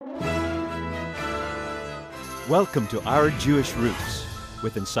Welcome to Our Jewish Roots,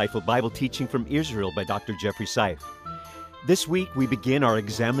 with insightful Bible teaching from Israel by Dr. Jeffrey Seif. This week we begin our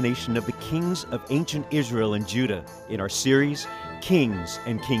examination of the kings of ancient Israel and Judah in our series, Kings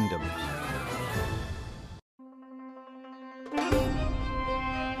and Kingdom.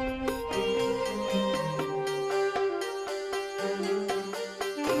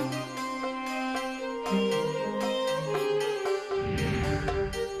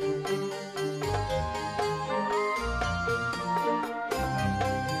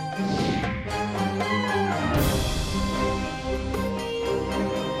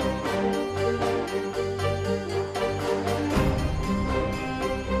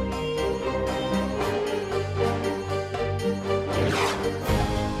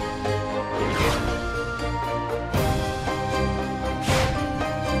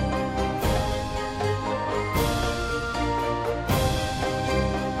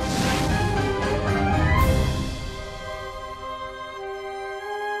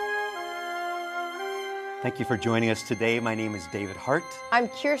 Thank you for joining us today. My name is David Hart. I'm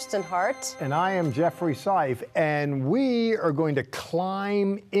Kirsten Hart. And I am Jeffrey Seif, and we are going to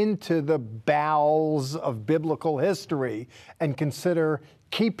climb into the bowels of biblical history and consider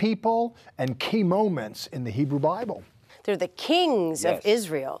key people and key moments in the Hebrew Bible. They're the kings of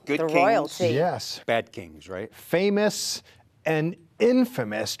Israel, Good the kings. royalty. Yes. Bad kings, right? Famous and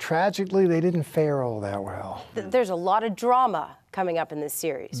infamous. Tragically, they didn't fare all that well. There's a lot of drama coming up in this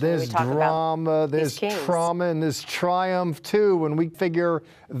series. There's when we talk drama, about there's trauma, and there's triumph too when we figure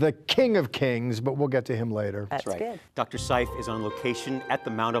the King of Kings, but we'll get to him later. That's right. good. Dr. Seif is on location at the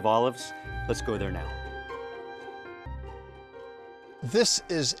Mount of Olives. Let's go there now. This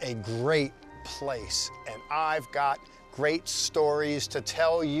is a great place, and I've got great stories to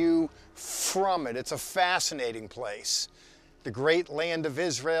tell you from it. It's a fascinating place. The great land of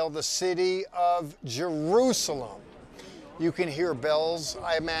Israel, the city of Jerusalem. You can hear bells,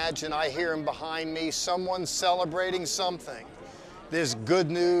 I imagine. I hear them behind me. Someone's celebrating something. There's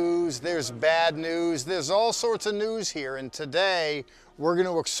good news, there's bad news, there's all sorts of news here, and today we're going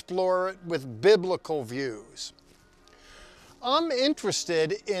to explore it with biblical views. I'm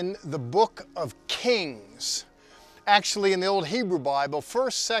interested in the book of Kings. Actually, in the Old Hebrew Bible,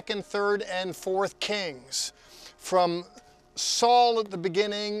 1st, 2nd, 3rd, and 4th Kings. From Saul at the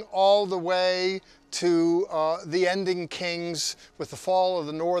beginning all the way to the ending Kings with the fall of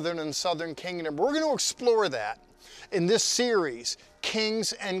the northern and southern kingdom. We're going to explore that in this series,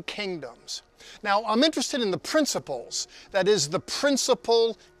 Kings and Kingdoms. Now, I'm interested in the principles, that is, the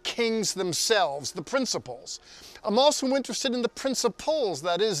principal kings themselves, the principles. I'm also interested in the principles,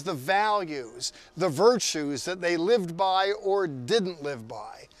 that is, the values, the virtues that they lived by or didn't live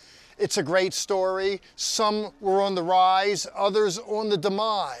by. It's a great story. Some were on the rise, others on the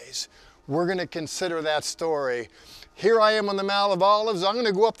demise. We're going to consider that story. Here I am on the Mount of Olives. I'm going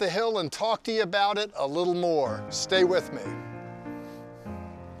to go up the hill and talk to you about it a little more. Stay with me.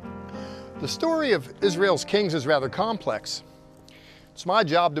 The story of Israel's kings is rather complex. It's my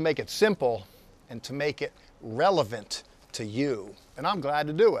job to make it simple and to make it relevant to you. And I'm glad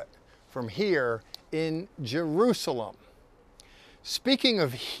to do it from here in Jerusalem. Speaking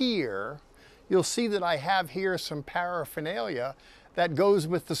of here, you'll see that I have here some paraphernalia that goes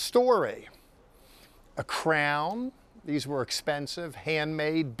with the story. A crown, these were expensive,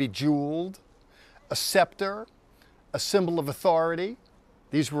 handmade, bejeweled. A scepter, a symbol of authority.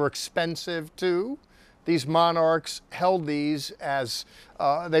 These were expensive too. These monarchs held these as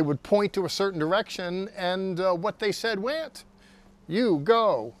they would point to a certain direction, and what they said went. You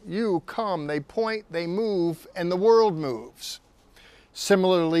go, you come, they point, they move, and the world moves.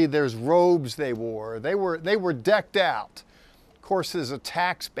 Similarly, there's robes they wore. They were decked out. Of course, there's a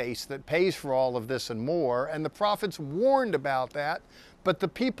tax base that pays for all of this and more, and the prophets warned about that, but the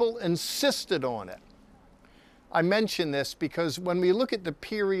people insisted on it. I mention this because when we look at the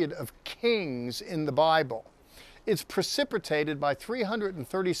period of kings in the Bible, it's precipitated by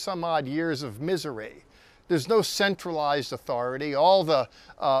 330 some odd years of misery. There's no centralized authority. All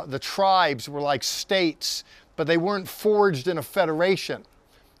the tribes were like states, but they weren't forged in a federation.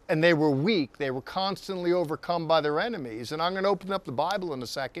 And they were weak. They were constantly overcome by their enemies. And I'm going to open up the Bible in a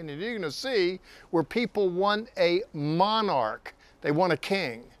second, and you're going to see where people want a monarch. They want a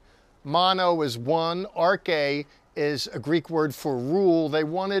king. Mono is one. Arche is a Greek word for rule. They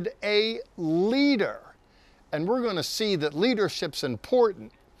wanted a leader. And we're going to see that leadership's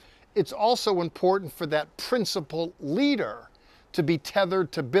important. It's also important for that principal leader to be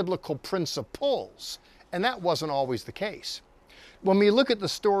tethered to biblical principles. And that wasn't always the case. When we look at the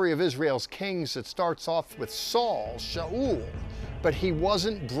story of Israel's kings, it starts off with Saul, Shaul, but he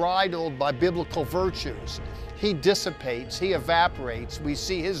wasn't bridled by biblical virtues. He dissipates, he evaporates, we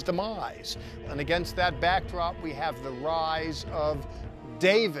see his demise. And against that backdrop, we have the rise of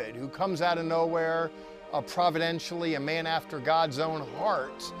David, who comes out of nowhere, providentially, a man after God's own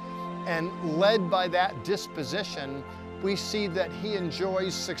heart. And led by that disposition, we see that he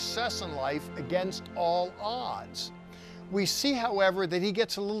enjoys success in life against all odds. We see, however, that he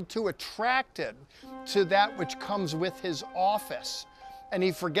gets a little too attracted to that which comes with his office, and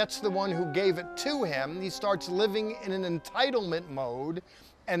he forgets the one who gave it to him. He starts living in an entitlement mode,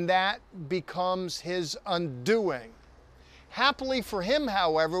 and that becomes his undoing. Happily for him,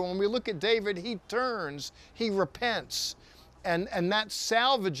 however, when we look at David, he turns, he repents, and that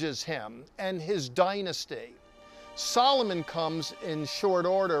salvages him and his dynasty. Solomon comes in short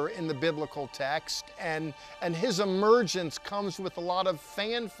order in the biblical text, and his emergence comes with a lot of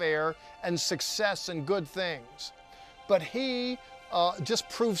fanfare and success and good things. But he just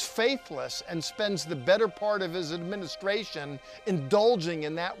proves faithless and spends the better part of his administration indulging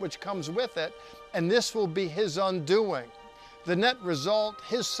in that which comes with it, and this will be his undoing. The net result,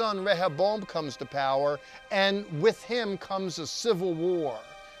 his son Rehoboam comes to power, and with him comes a civil war.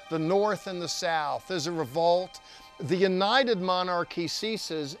 The north and the south. There's a revolt. The united monarchy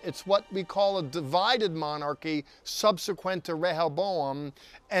ceases. It's what we call a divided monarchy subsequent to Rehoboam,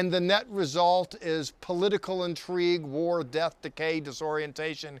 and the net result is political intrigue, war, death, decay,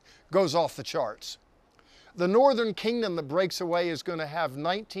 disorientation, goes off the charts. The northern kingdom that breaks away is going to have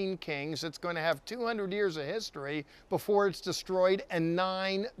 19 kings. It's going to have 200 years of history before it's destroyed, and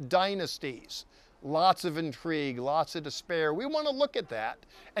 9 dynasties. Lots of intrigue, lots of despair. We want to look at that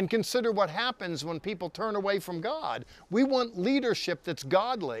and consider what happens when people turn away from God. We want leadership that's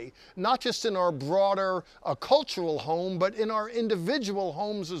godly, not just in our broader cultural home, but in our individual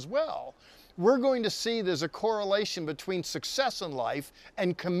homes as well. We're going to see there's a correlation between success in life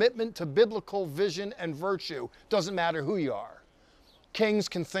and commitment to biblical vision and virtue. Doesn't matter who you are. Kings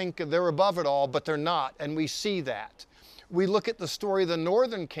can think they're above it all, but they're not, and we see that. We look at the story of the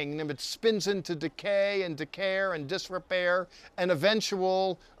northern kingdom, it spins into decay and disrepair and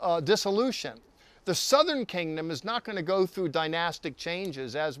eventual dissolution. The southern kingdom is not going to go through dynastic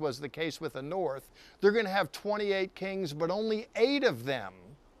changes, as was the case with the north. They're going to have 28 kings, but only 8 of them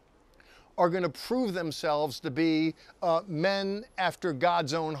are going to prove themselves to be men after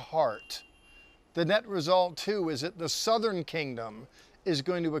God's own heart. The net result, too, is that the southern kingdom is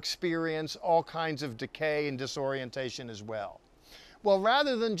going to experience all kinds of decay and disorientation as well. Well,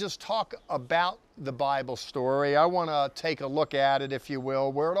 rather than just talk about the Bible story, I want to take a look at it, if you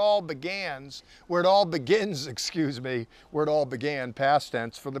will, where it all began, past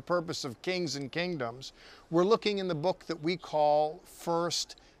tense, for the purpose of kings and kingdoms. We're looking in the book that we call 1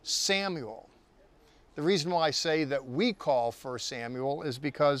 Samuel. The reason why I say that we call 1 Samuel is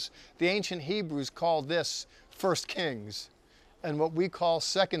because the ancient Hebrews called this 1 Kings, and what we call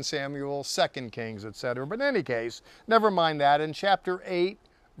 2 Samuel, 2 Kings, etc. But in any case, never mind that. In chapter 8,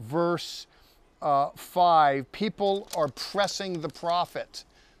 verse 5, people are pressing the prophet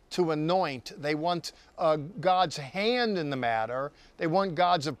to anoint. They want God's hand in the matter. They want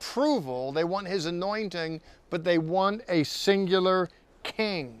God's approval. They want his anointing, but they want a singular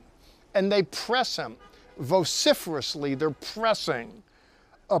king. And they press him vociferously. They're pressing.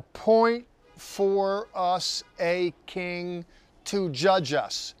 Appoint for us a king to judge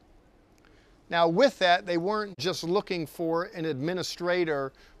us. Now, with that, they weren't just looking for an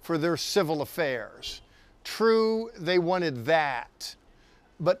administrator for their civil affairs. True, they wanted that.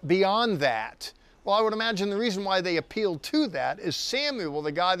 But beyond that, well, I would imagine the reason why they appealed to that is Samuel,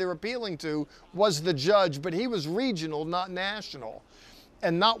 the guy they're appealing to, was the judge, but he was regional, not national.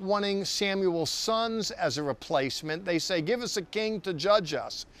 And not wanting Samuel's sons as a replacement, they say, give us a king to judge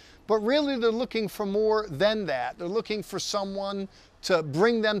us. But really, they're looking for more than that. They're looking for someone to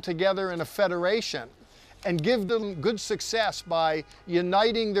bring them together in a federation and give them good success by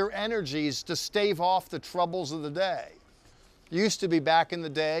uniting their energies to stave off the troubles of the day. Used to be back in the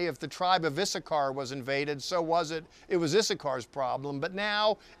day, if the tribe of Issachar was invaded, so was it. It was Issachar's problem. But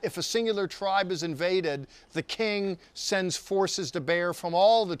now, if a singular tribe is invaded, the king sends forces to bear from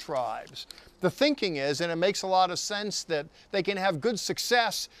all the tribes. The thinking is, and it makes a lot of sense, that they can have good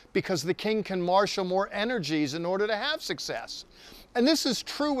success because the king can marshal more energies in order to have success. And this is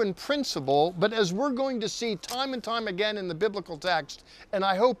true in principle, but as we're going to see time and time again in the biblical text, and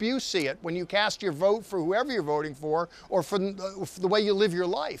I hope you see it when you cast your vote for whoever you're voting for, or for the way you live your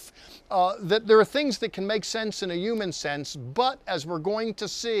life, that there are things that can make sense in a human sense, but as we're going to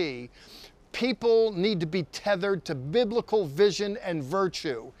see, people need to be tethered to biblical vision and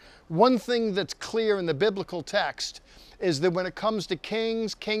virtue. One thing that's clear in the biblical text is that when it comes to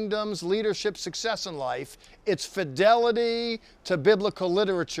kings, kingdoms, leadership, success in life, it's fidelity to biblical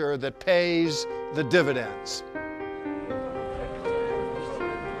literature that pays the dividends.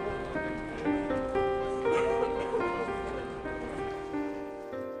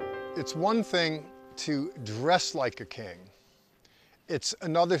 It's one thing to dress like a king. It's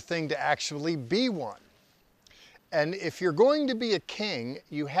another thing to actually be one. And if you're going to be a king,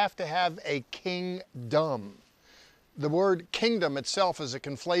 you have to have a kingdom. The word kingdom itself is a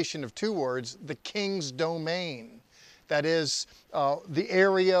conflation of two words, the king's domain. That is the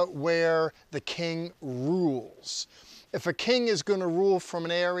area where the king rules. If a king is going to rule from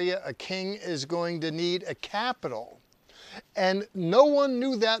an area, a king is going to need a capital. And no one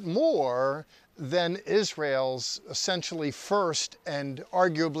knew that more than Israel's essentially first and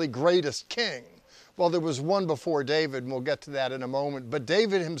arguably greatest king. Well, there was one before David, and we'll get to that in a moment. But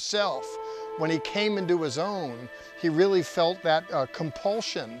David himself, when he came into his own, he really felt that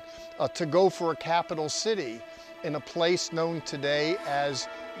compulsion to go for a capital city in a place known today as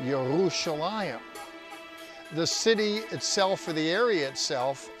Jerusalem. The city itself, or the area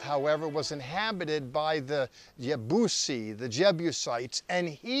itself, however, was inhabited by the Yebusi, the Jebusites. And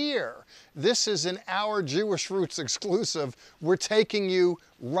here, this is an Our Jewish Roots exclusive. We're taking you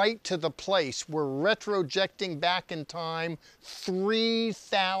right to the place. We're retrojecting back in time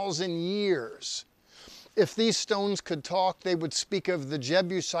 3,000 years. If these stones could talk, they would speak of the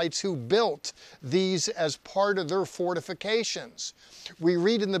Jebusites who built these as part of their fortifications. We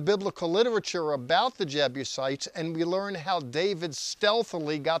read in the biblical literature about the Jebusites, and we learn how David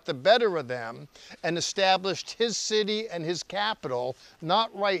stealthily got the better of them and established his city and his capital, not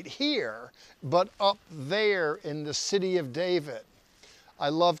right here, but up there in the city of David. I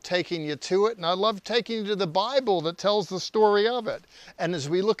love taking you to it, and I love taking you to the Bible that tells the story of it. And as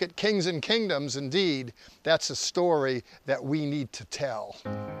we look at kings and kingdoms, indeed, that's a story that we need to tell.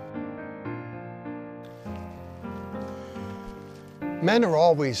 Men are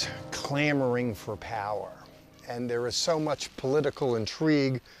always clamoring for power, and there is so much political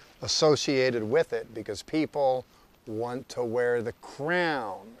intrigue associated with it because people want to wear the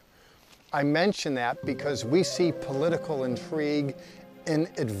crown. I mention that because we see political intrigue in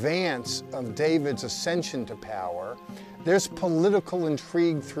advance of David's ascension to power. There's political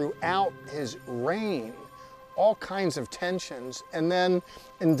intrigue throughout his reign, all kinds of tensions. And then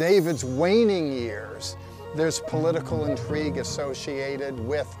in David's waning years, there's political intrigue associated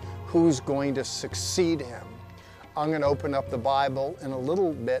with who's going to succeed him. I'm going to open up the Bible in a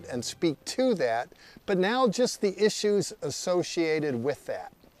little bit and speak to that, but now just the issues associated with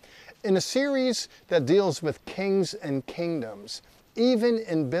that. In a series that deals with kings and kingdoms, even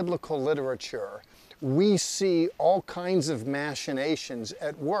in biblical literature, we see all kinds of machinations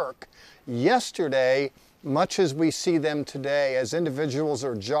at work. Yesterday, much as we see them today, as individuals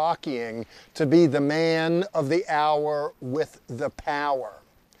are jockeying to be the man of the hour with the power.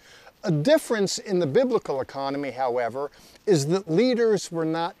 A difference in the biblical economy, however, is that leaders were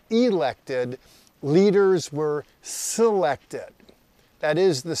not elected, leaders were selected. That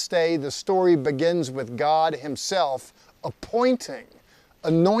is to say, the story begins with God himself appointing,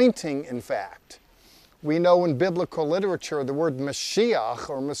 anointing, in fact. We know in biblical literature the word Mashiach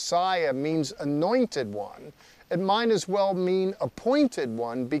or Messiah means anointed one. It might as well mean appointed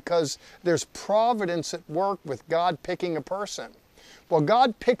one because there's providence at work with God picking a person. Well,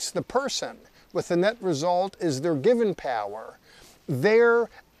 God picks the person, with the net result is they're given power. Their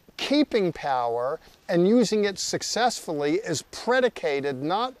keeping power and using it successfully is predicated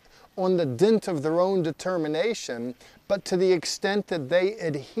not on the dint of their own determination, but to the extent that they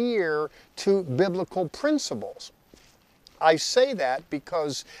adhere to biblical principles. I say that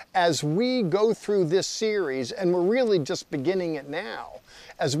because as we go through this series, and we're really just beginning it now,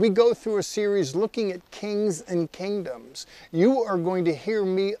 as we go through a series looking at kings and kingdoms, you are going to hear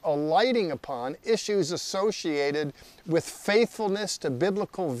me alighting upon issues associated with faithfulness to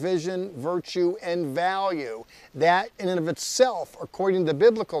biblical vision, virtue, and value. That in and of itself, according to the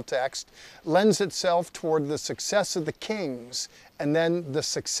biblical text, lends itself toward the success of the kings and then the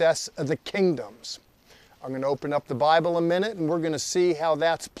success of the kingdoms. I'm going to open up the Bible a minute and we're going to see how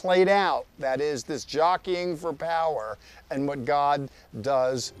that's played out. That is, this jockeying for power and what God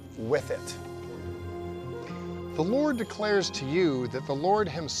does with it. The Lord declares to you that the Lord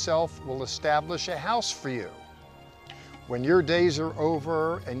himself will establish a house for you. When your days are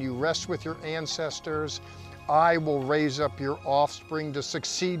over and you rest with your ancestors, I will raise up your offspring to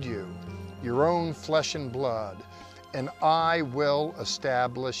succeed you, your own flesh and blood, and I will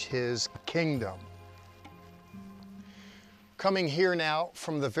establish his kingdom. coming here now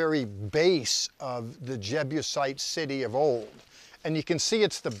from the very base of the Jebusite city of old. And you can see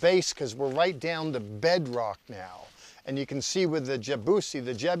it's the base because we're right down to bedrock now. And you can see with the Jebusi,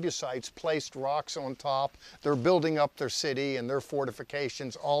 the Jebusites placed rocks on top. They're building up their city and their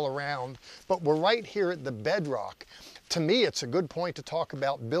fortifications all around. But we're right here at the bedrock. To me, it's a good point to talk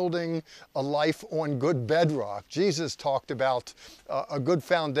about building a life on good bedrock. Jesus talked about a good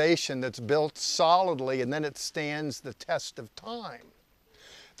foundation that's built solidly and then it stands the test of time.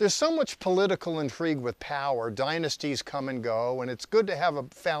 There's so much political intrigue with power. Dynasties come and go, and it's good to have a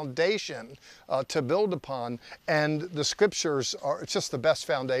foundation to build upon. And the scriptures are it's just the best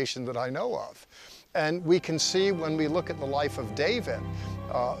foundation that I know of. And we can see when we look at the life of David,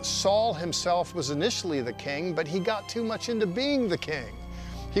 Saul himself was initially the king, but he got too much into being the king.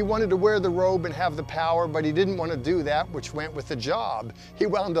 He wanted to wear the robe and have the power, but he didn't want to do that, which went with the job. He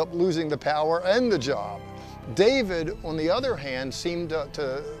wound up losing the power and the job. David, on the other hand, seemed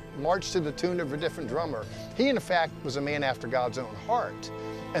to march to the tune of a different drummer. He, in fact, was a man after God's own heart.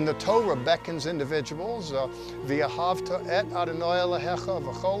 And the Torah beckons individuals, V'ahavta et Adonai Elohecha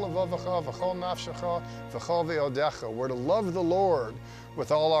v'chol levavecha v'chol nafshecha v'chol v'yodecha. We're to love the Lord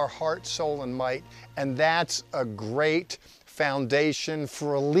with all our heart, soul, and might. And that's a great foundation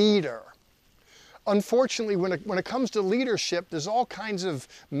for a leader. Unfortunately, when it comes to leadership, there's all kinds of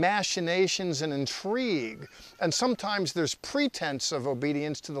machinations and intrigue. And sometimes there's pretense of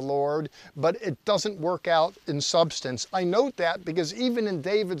obedience to the Lord, but it doesn't work out in substance. I note that because even in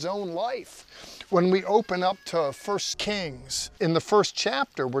David's own life, when we open up to 1 Kings, in the first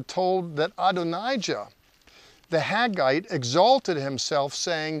chapter, we're told that Adonijah, the Haggite, exalted himself,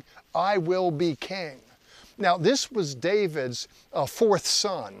 saying, "I will be king." Now, this was David's fourth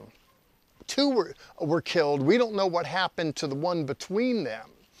son. Two were killed. We don't know what happened to the one between them.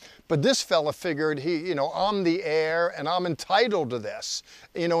 But this fella figured, I'm the heir and I'm entitled to this.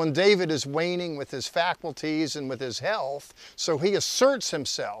 And David is waning with his faculties and with his health, so he asserts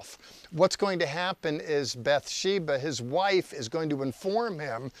himself. What's going to happen is Bathsheba, his wife, is going to inform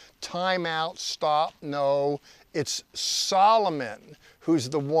him, time out, stop, no, it's Solomon who's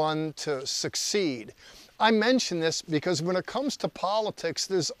the one to succeed. I mention this because when it comes to politics,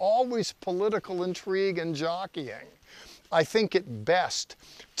 there's always political intrigue and jockeying. I think it best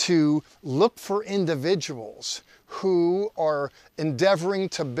to look for individuals who are endeavoring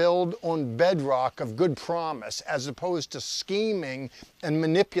to build on bedrock of good promise as opposed to scheming and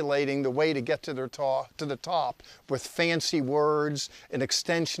manipulating the way to get to the top with fancy words, an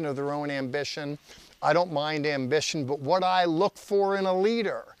extension of their own ambition. I don't mind ambition, but what I look for in a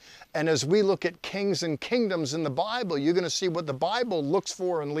leader, and as we look at kings and kingdoms in the Bible, you're going to see what the Bible looks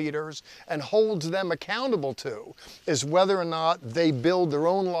for in leaders and holds them accountable to, is whether or not they build their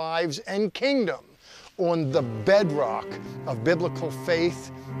own lives and kingdom on the bedrock of biblical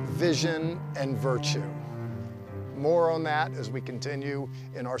faith, vision, and virtue. More on that as we continue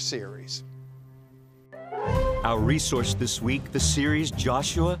in our series. Our resource this week, the series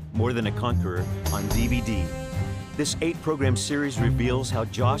Joshua, More Than a Conqueror, on DVD. This 8-program series reveals how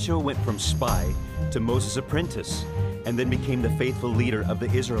Joshua went from spy to Moses' apprentice and then became the faithful leader of the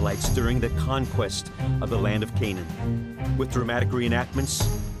Israelites during the conquest of the land of Canaan. With dramatic reenactments,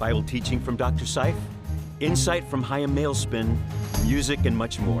 Bible teaching from Dr. Seif, insight from Chaim Mailspin, music, and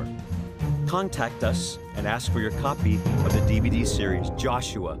much more. Contact us and ask for your copy of the DVD series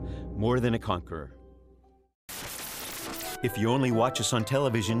Joshua, More Than a Conqueror. If you only watch us on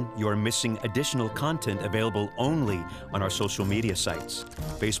television, you are missing additional content available only on our social media sites,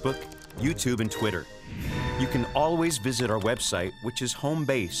 Facebook, YouTube, and Twitter. You can always visit our website, which is home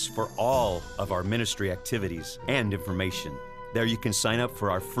base for all of our ministry activities and information. There you can sign up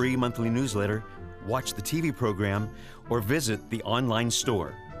for our free monthly newsletter, watch the TV program, or visit the online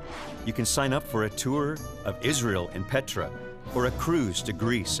store. You can sign up for a tour of Israel and Petra, or a cruise to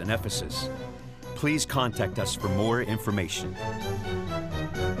Greece and Ephesus. Please contact us for more information.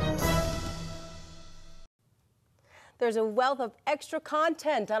 There's a wealth of extra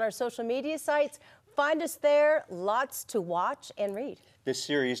content on our social media sites. Find us there, lots to watch and read. This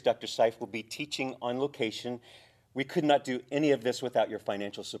series, Dr. Seif will be teaching on location. We could not do any of this without your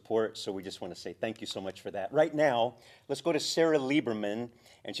financial support, so we just want to say thank you so much for that. Right now, let's go to Sarah Lieberman,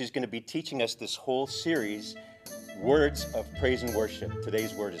 and she's going to be teaching us this whole series, Words of Praise and Worship.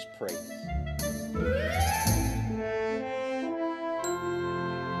 Today's word is praise.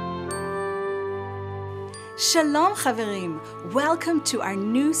 Shalom Chaverim! Welcome to our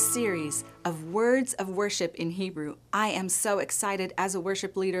new series of Words of Worship in Hebrew. I am so excited as a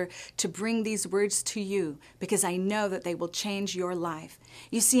worship leader to bring these words to you because I know that they will change your life.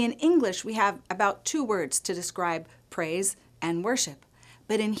 You see, in English we have about 2 words to describe praise and worship.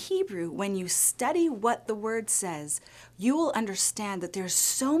 But in Hebrew, when you study what the word says, you will understand that there's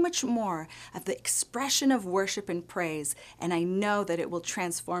so much more of the expression of worship and praise, and I know that it will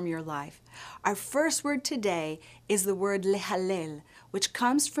transform your life. Our first word today is the word lehalel, which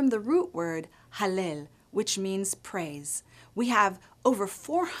comes from the root word halel, which means praise. We have over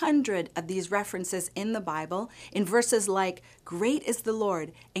 400 of these references in the Bible in verses like, "Great is the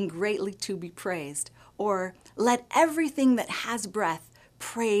Lord and greatly to be praised," or "Let everything that has breath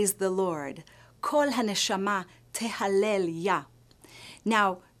praise the Lord. Kol haneshama tehalel ya."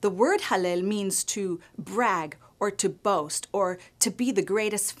 Now, the word halel means to brag or to boast or to be the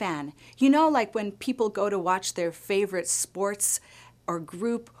greatest fan. You know, like when people go to watch their favorite sports or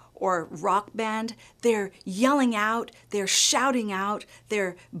group or rock band, they're yelling out, they're shouting out,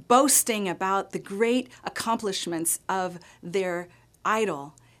 they're boasting about the great accomplishments of their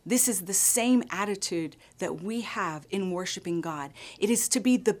idol. This is the same attitude that we have in worshiping God. It is to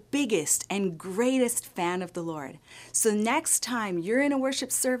be the biggest and greatest fan of the Lord. So next time you're in a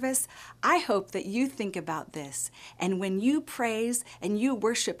worship service, I hope that you think about this. And when you praise and you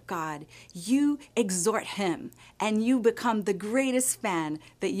worship God, you exhort Him and you become the greatest fan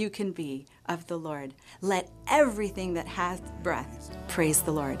that you can be of the Lord. Let everything that hath breath praise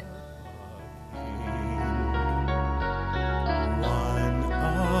the Lord.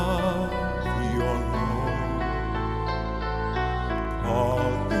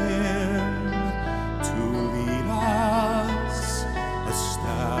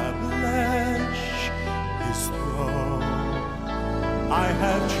 I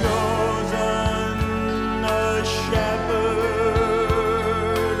have chosen a shepherd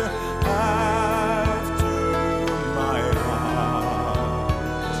after my heart,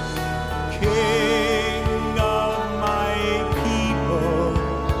 King of my people,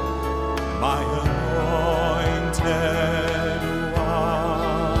 my anointed one.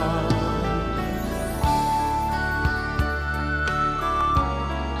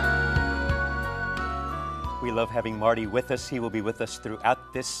 We love having Marty with us. He will be with us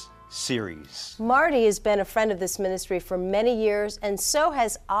throughout this series. Marty has been a friend of this ministry for many years, and so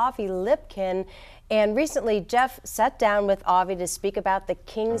has Avi Lipkin. And recently, Jeff sat down with Avi to speak about the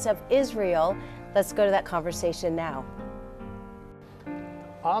kings of Israel. Let's go to that conversation now.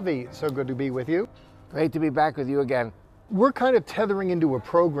 Avi, so good to be with you. Great to be back with you again. We're kind of tethering into a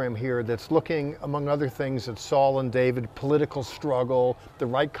program here that's looking, among other things, at Saul and David, political struggle, the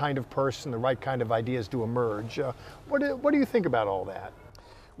right kind of person, the right kind of ideas to emerge. What do you think about all that?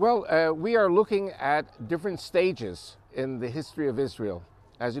 Well, we are looking at different stages in the history of Israel.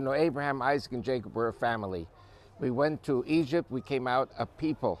 As you know, Abraham, Isaac, and Jacob were a family. We went to Egypt, we came out a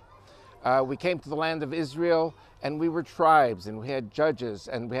people. We came to the land of Israel, and we were tribes, and we had judges,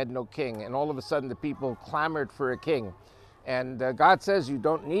 and we had no king. And all of a sudden, the people clamored for a king. And God says you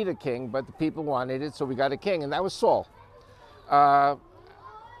don't need a king, but the people wanted it, so we got a king, and that was Saul.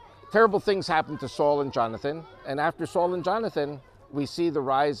 Terrible things happened to Saul and Jonathan, and after Saul and Jonathan, we see the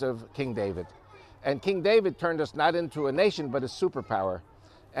rise of King David. And King David turned us not into a nation, but a superpower.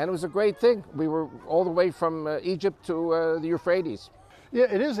 And it was a great thing. We were all the way from Egypt to the Euphrates. Yeah,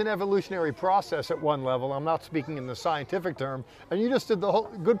 it is an evolutionary process at one level. I'm not speaking in the scientific term. And you just did the whole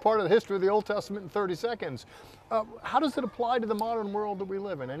good part of the history of the Old Testament in 30 seconds. How does it apply to the modern world that we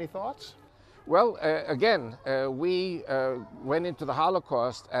live in? Any thoughts? Well, again, we went into the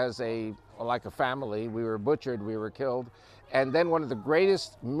Holocaust as like a family. We were butchered, we were killed. And then one of the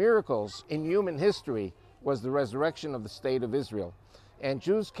greatest miracles in human history was the resurrection of the state of Israel. And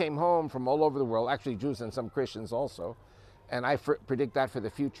Jews came home from all over the world, actually Jews and some Christians also. And I predict that for the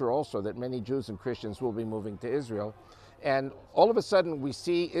future also, that many Jews and Christians will be moving to Israel. And all of a sudden we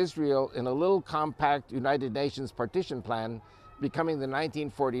see Israel in a little compact United Nations partition plan becoming the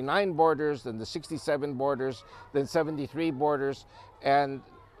 1949 borders, then the 67 borders, then 73 borders. And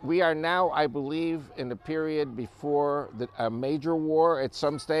we are now, I believe, in a period before a major war at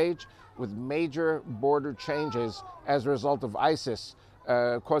some stage with major border changes as a result of ISIS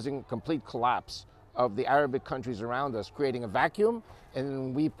causing complete collapse of the Arabic countries around us, creating a vacuum,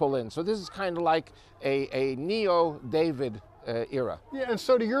 and we pull in. So this is kind of like a neo-David era. Yeah, and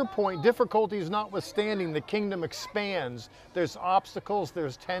so to your point, difficulties notwithstanding, the kingdom expands. There's obstacles,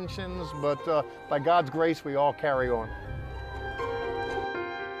 there's tensions, but by God's grace, we all carry on.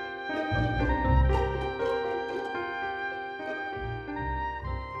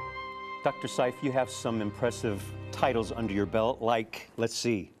 Dr. Seif, you have some impressive titles under your belt, like, let's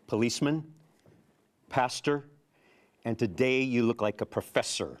see, policeman, pastor, and today you look like a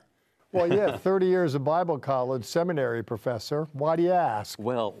professor. Well, yeah, 30 years of Bible college, seminary professor. Why do you ask?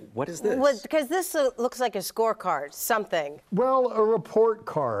 Well, what is this? Well, because this looks like a scorecard, something. Well, a report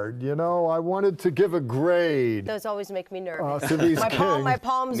card. You know, I wanted to give a grade. Those always make me nervous. To these My kings.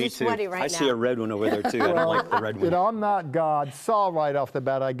 palms Me are too. sweaty right now. I see a red one over there too. I don't like the red one. You know, I'm not God. Saul, right off the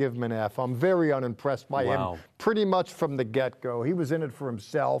bat, I give him an F. I'm very unimpressed by Wow. him pretty much from the get-go. He was in it for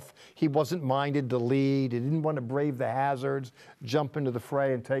himself. He wasn't minded to lead. He didn't want to brave the hazards, jump into the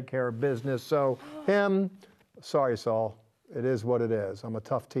fray and take care of business. So him, sorry, Saul. It is what it is. I'm a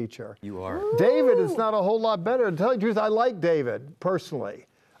tough teacher. You are. David is not a whole lot better. To tell you the truth, I like David personally.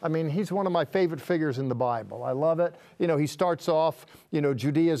 I mean, he's one of my favorite figures in the Bible. I love it. You know, he starts off, you know,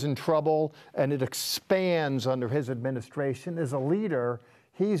 Judea's in trouble, and it expands under his administration. As a leader,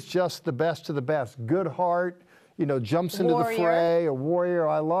 he's just the best of the best. Good heart, you know, jumps into the fray, a warrior.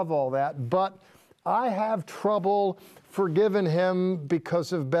 I love all that. But I have trouble forgiving him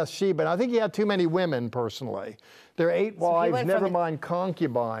because of Bathsheba. And I think he had too many women, personally. There are 8 wives, never mind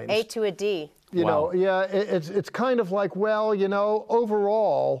concubines. 8 to a D. You know, yeah, it's kind of like, well, you know,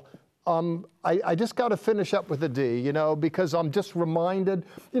 overall, I just got to finish up with a D, you know, because I'm just reminded,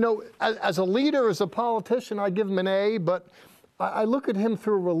 you know, as a leader, as a politician, I give him an A, but I look at him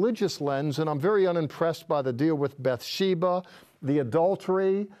through a religious lens, and I'm very unimpressed by the deal with Bathsheba, the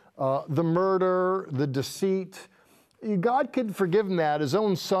adultery, the murder, the deceit. God could forgive him that. His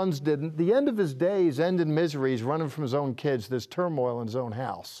own sons didn't. The end of his days end in misery. He's running from his own kids. There's turmoil in his own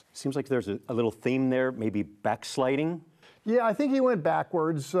house. Seems like there's a little theme there, maybe backsliding. Yeah, I think he went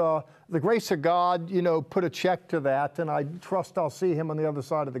backwards. The grace of God, you know, put a check to that, and I trust I'll see him on the other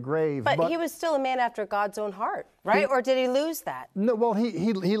side of the grave. But he was still a man after God's own heart, right? Or did he lose that? No, well,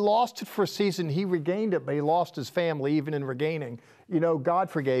 he lost it for a season. He regained it, but he lost his family even in regaining. You know, God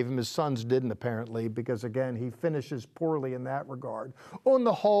forgave him. His sons didn't, apparently, because, again, he finishes poorly in that regard. On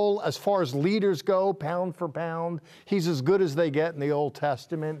the whole, as far as leaders go, pound for pound, he's as good as they get in the Old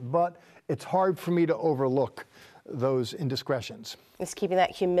Testament, but it's hard for me to overlook those indiscretions. It's keeping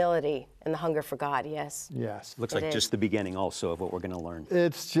that humility and the hunger for God, yes? Yes. Looks like just the beginning also of what we're going to learn.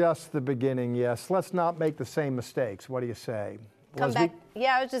 It's just the beginning, yes. Let's not make the same mistakes. What do you say? Come back.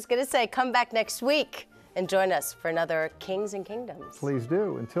 Yeah, I was just going to say, come back next week and join us for another Kings and Kingdoms. Please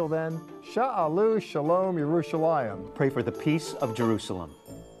do. Until then, Sha'alu Shalom Yerushalayim. Pray for the peace of Jerusalem.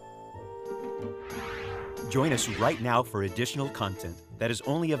 Join us right now for additional content that is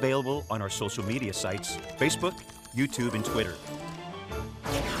only available on our social media sites, Facebook, YouTube, and Twitter.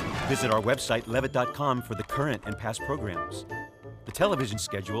 Visit our website, levitt.com, for the current and past programs, the television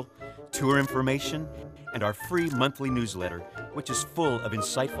schedule, tour information, and our free monthly newsletter, which is full of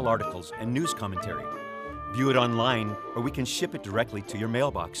insightful articles and news commentary. View it online, or we can ship it directly to your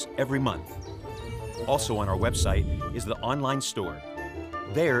mailbox every month. Also on our website is the online store.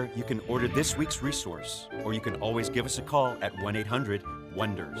 There, you can order this week's resource, or you can always give us a call at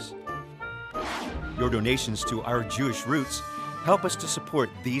 1-800-WONDERS. Your donations to Our Jewish Roots help us to support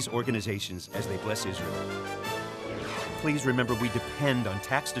these organizations as they bless Israel. Please remember we depend on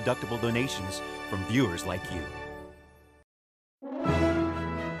tax-deductible donations from viewers like you.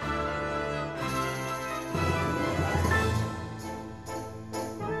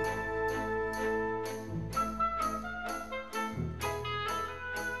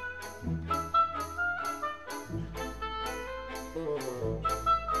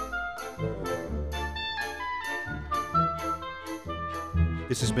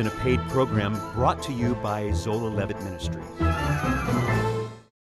 This has been a paid program brought to you by Zola Levitt Ministries.